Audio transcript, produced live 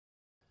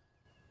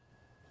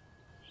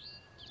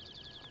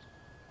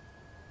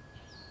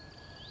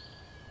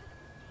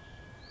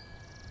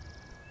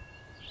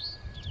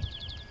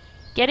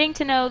Getting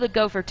to know the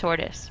gopher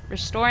tortoise,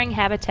 restoring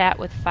habitat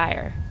with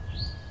fire.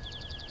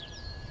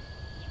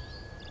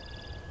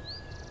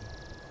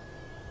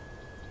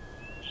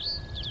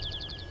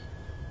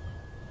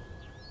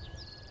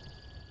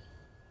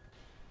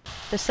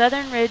 The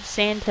southern ridge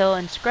sandhill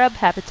and scrub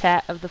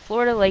habitat of the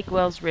Florida Lake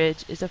Wales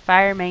Ridge is a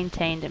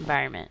fire-maintained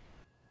environment.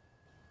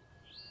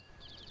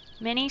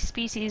 Many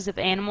species of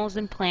animals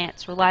and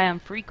plants rely on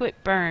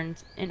frequent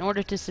burns in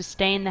order to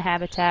sustain the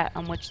habitat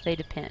on which they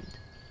depend.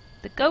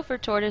 The gopher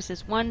tortoise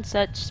is one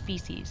such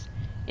species.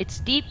 Its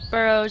deep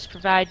burrows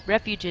provide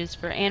refuges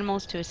for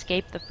animals to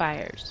escape the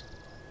fires.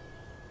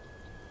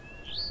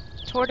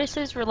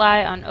 Tortoises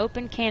rely on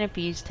open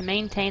canopies to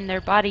maintain their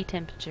body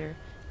temperature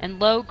and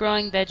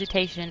low-growing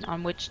vegetation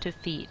on which to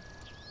feed.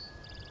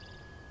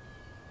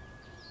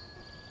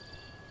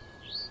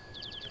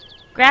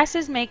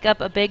 Grasses make up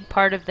a big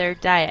part of their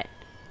diet.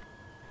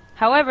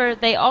 However,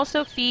 they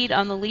also feed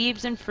on the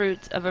leaves and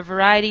fruits of a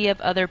variety of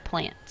other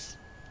plants.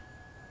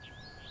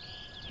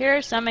 Here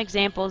are some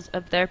examples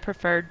of their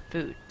preferred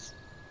foods.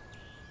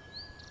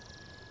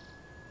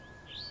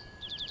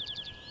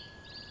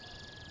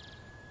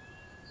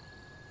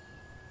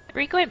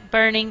 Frequent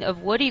burning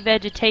of woody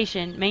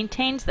vegetation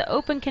maintains the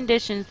open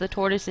conditions the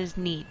tortoises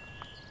need.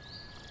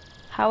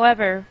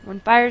 However,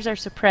 when fires are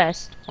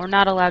suppressed, or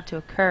not allowed to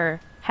occur,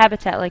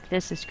 habitat like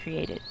this is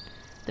created.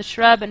 The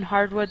shrub and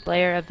hardwood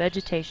layer of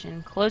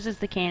vegetation closes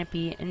the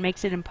canopy and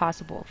makes it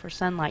impossible for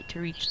sunlight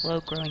to reach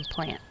low-growing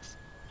plants.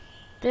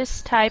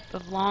 This type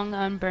of long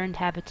unburned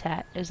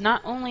habitat is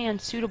not only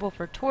unsuitable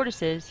for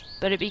tortoises,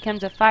 but it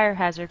becomes a fire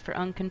hazard for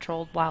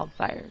uncontrolled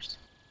wildfires.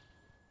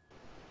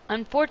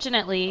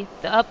 Unfortunately,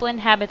 the upland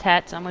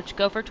habitats on which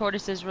gopher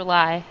tortoises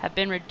rely have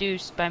been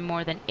reduced by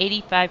more than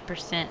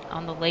 85%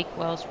 on the Lake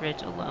Wales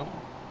Ridge alone.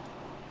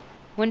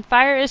 When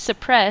fire is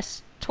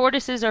suppressed,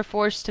 tortoises are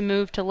forced to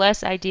move to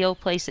less ideal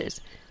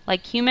places,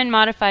 like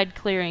human-modified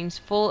clearings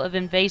full of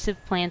invasive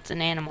plants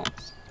and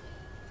animals.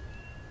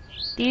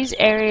 These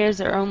areas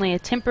are only a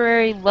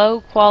temporary,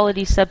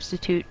 low-quality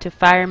substitute to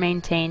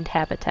fire-maintained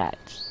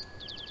habitats.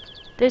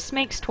 This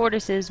makes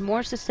tortoises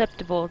more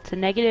susceptible to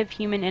negative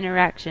human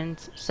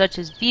interactions, such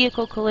as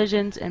vehicle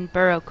collisions and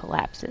burrow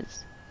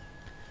collapses.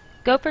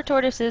 Gopher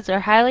tortoises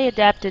are highly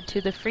adapted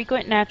to the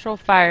frequent natural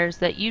fires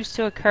that used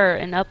to occur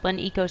in upland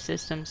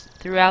ecosystems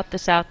throughout the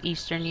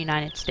southeastern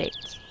United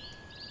States.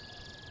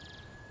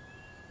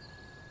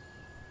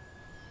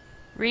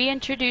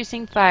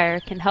 Reintroducing fire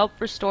can help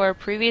restore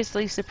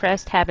previously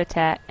suppressed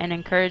habitat and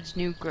encourage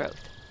new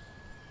growth.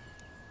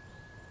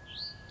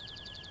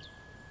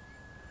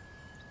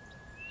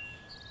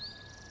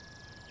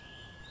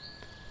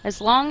 As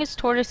long as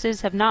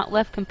tortoises have not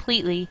left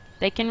completely,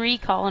 they can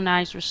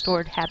recolonize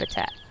restored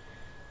habitat.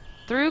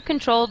 Through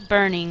controlled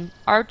burning,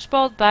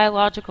 Archbold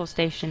Biological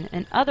Station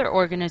and other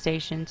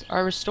organizations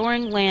are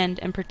restoring land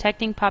and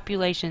protecting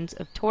populations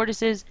of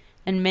tortoises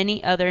and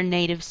many other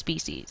native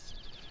species.